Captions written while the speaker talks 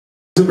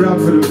to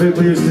Bradford and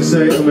people used to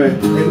say to me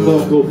in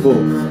local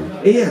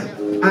pub, "Here,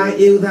 aren't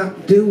you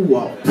that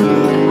doo-wop?"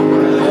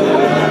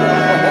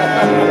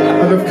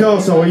 And of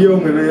course I was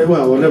young and,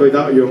 well, I never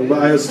that young, but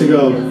I used to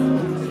go,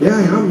 "Yeah,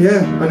 I am,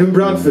 yeah." And in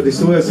Bradford it's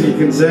the worst thing you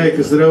can say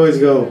because they always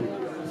go,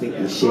 "I think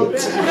you're shit."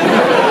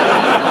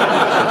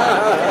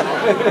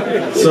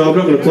 So I'm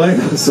not going to play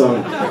that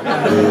song.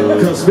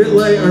 Because a bit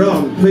later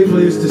on, people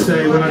used to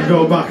say when I'd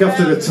go back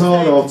after the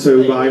tour or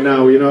two by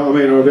now, you know what I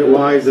mean, or a bit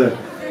wiser,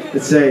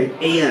 they'd say,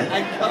 "Here,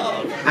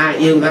 aren't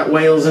you that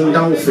Whales and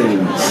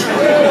Dolphins?"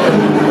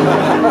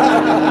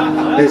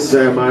 It's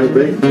might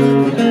be.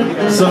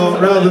 So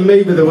rather than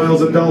me be the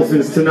Whales and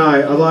Dolphins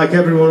tonight, I'd like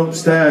everyone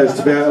upstairs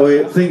to be able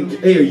to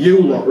think, "Here, you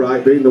lot,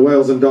 right, being the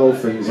Whales and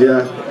Dolphins,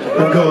 yeah?"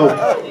 And go,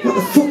 "What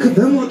the fuck have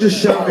them lot just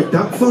shouted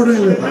that for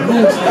really loud?"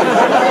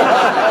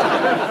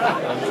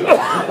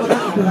 What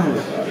that about?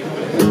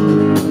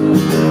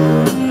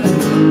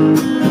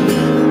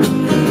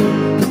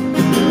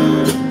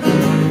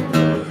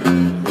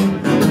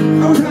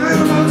 I was high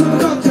on lots of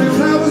cocktails,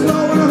 I was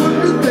low on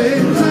 100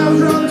 things, I was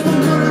drunk,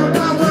 smoking on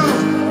down road,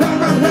 down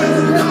by Whales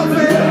and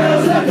Dolphins.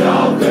 Whales and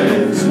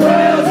Dolphins,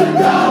 Whales and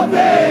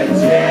Dolphins,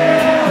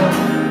 yeah.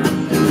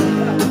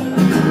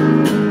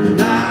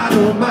 I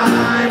don't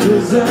mind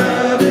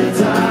reserving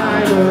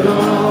time at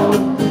all.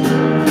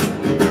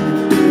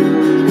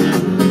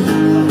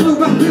 Look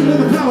back with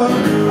the power,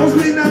 I was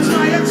reading out to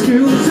my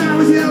excuse, I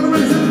was yelling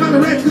when I said about the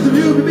red because of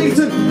you be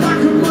beaten black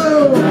and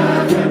blue.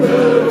 Black and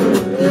blue,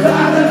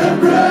 rather than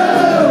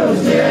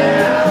bruised,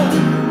 yeah.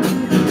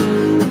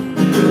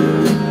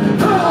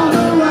 On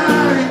the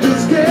line,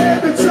 just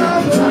give it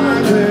some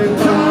time and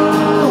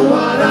call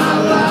what I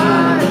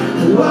like,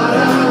 what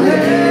I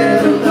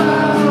hate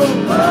about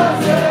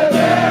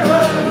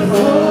perseverance.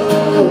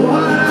 Oh,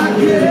 what I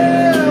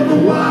give,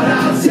 what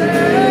I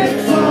take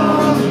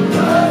from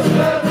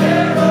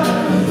perseverance.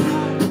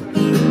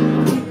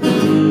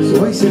 So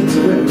I said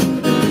to him,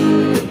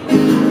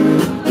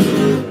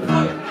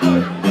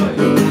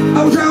 I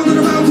was rounding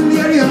about in the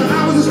area, I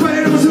was a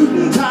square in my suit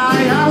and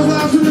tie, I was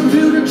lost in the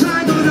Bermuda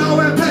Triangle and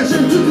nowhere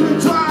passion, twisted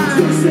and twined.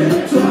 Twisted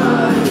and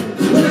twined,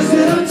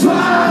 twisted and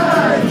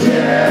twined,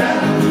 yeah.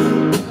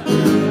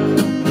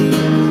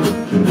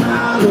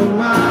 I don't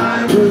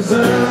mind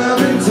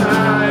reserving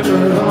time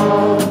at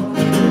all.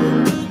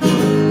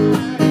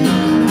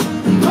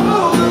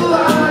 Hold the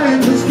line,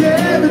 just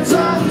give it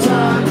some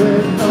time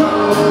and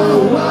call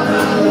what I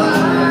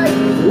like,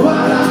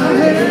 what I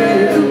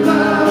hate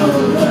about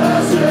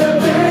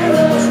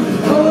perseverance.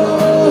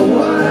 Oh,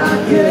 what I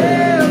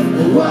give,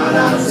 what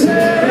I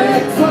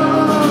take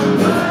from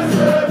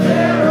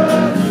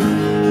perseverance.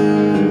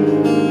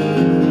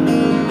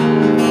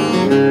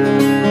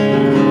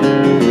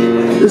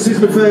 This is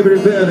my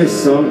favourite bit of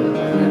this song,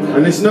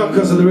 and it's not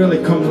because of the really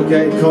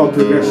complicated chord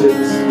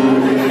progressions.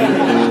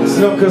 It's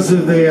not because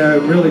of the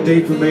really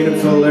deep and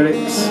meaningful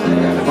lyrics,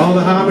 all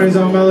the harmonies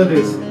or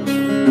melodies.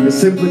 It's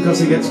simply because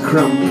he gets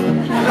cramped.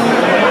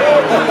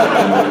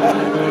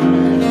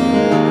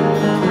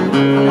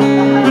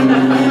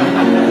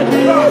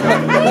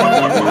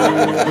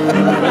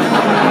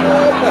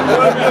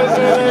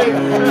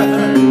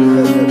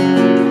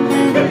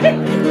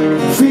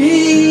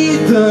 Feed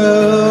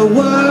the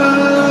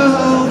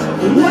world,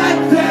 let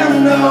them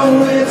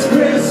know it's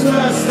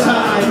Christmas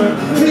time.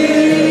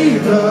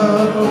 Feed the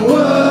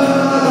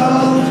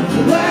world,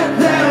 let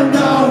them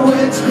know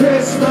it's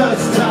Christmas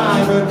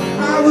time.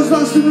 I was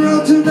lost in the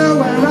road to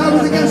nowhere, I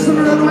was a guest on a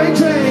runaway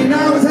train.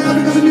 I was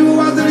happy because I knew it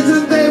was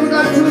innocent, they would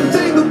like to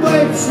take the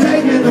blame.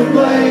 Taking the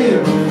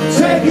blame,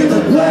 taking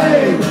the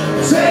blame,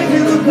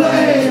 taking the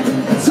blame.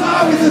 It's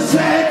always the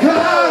same.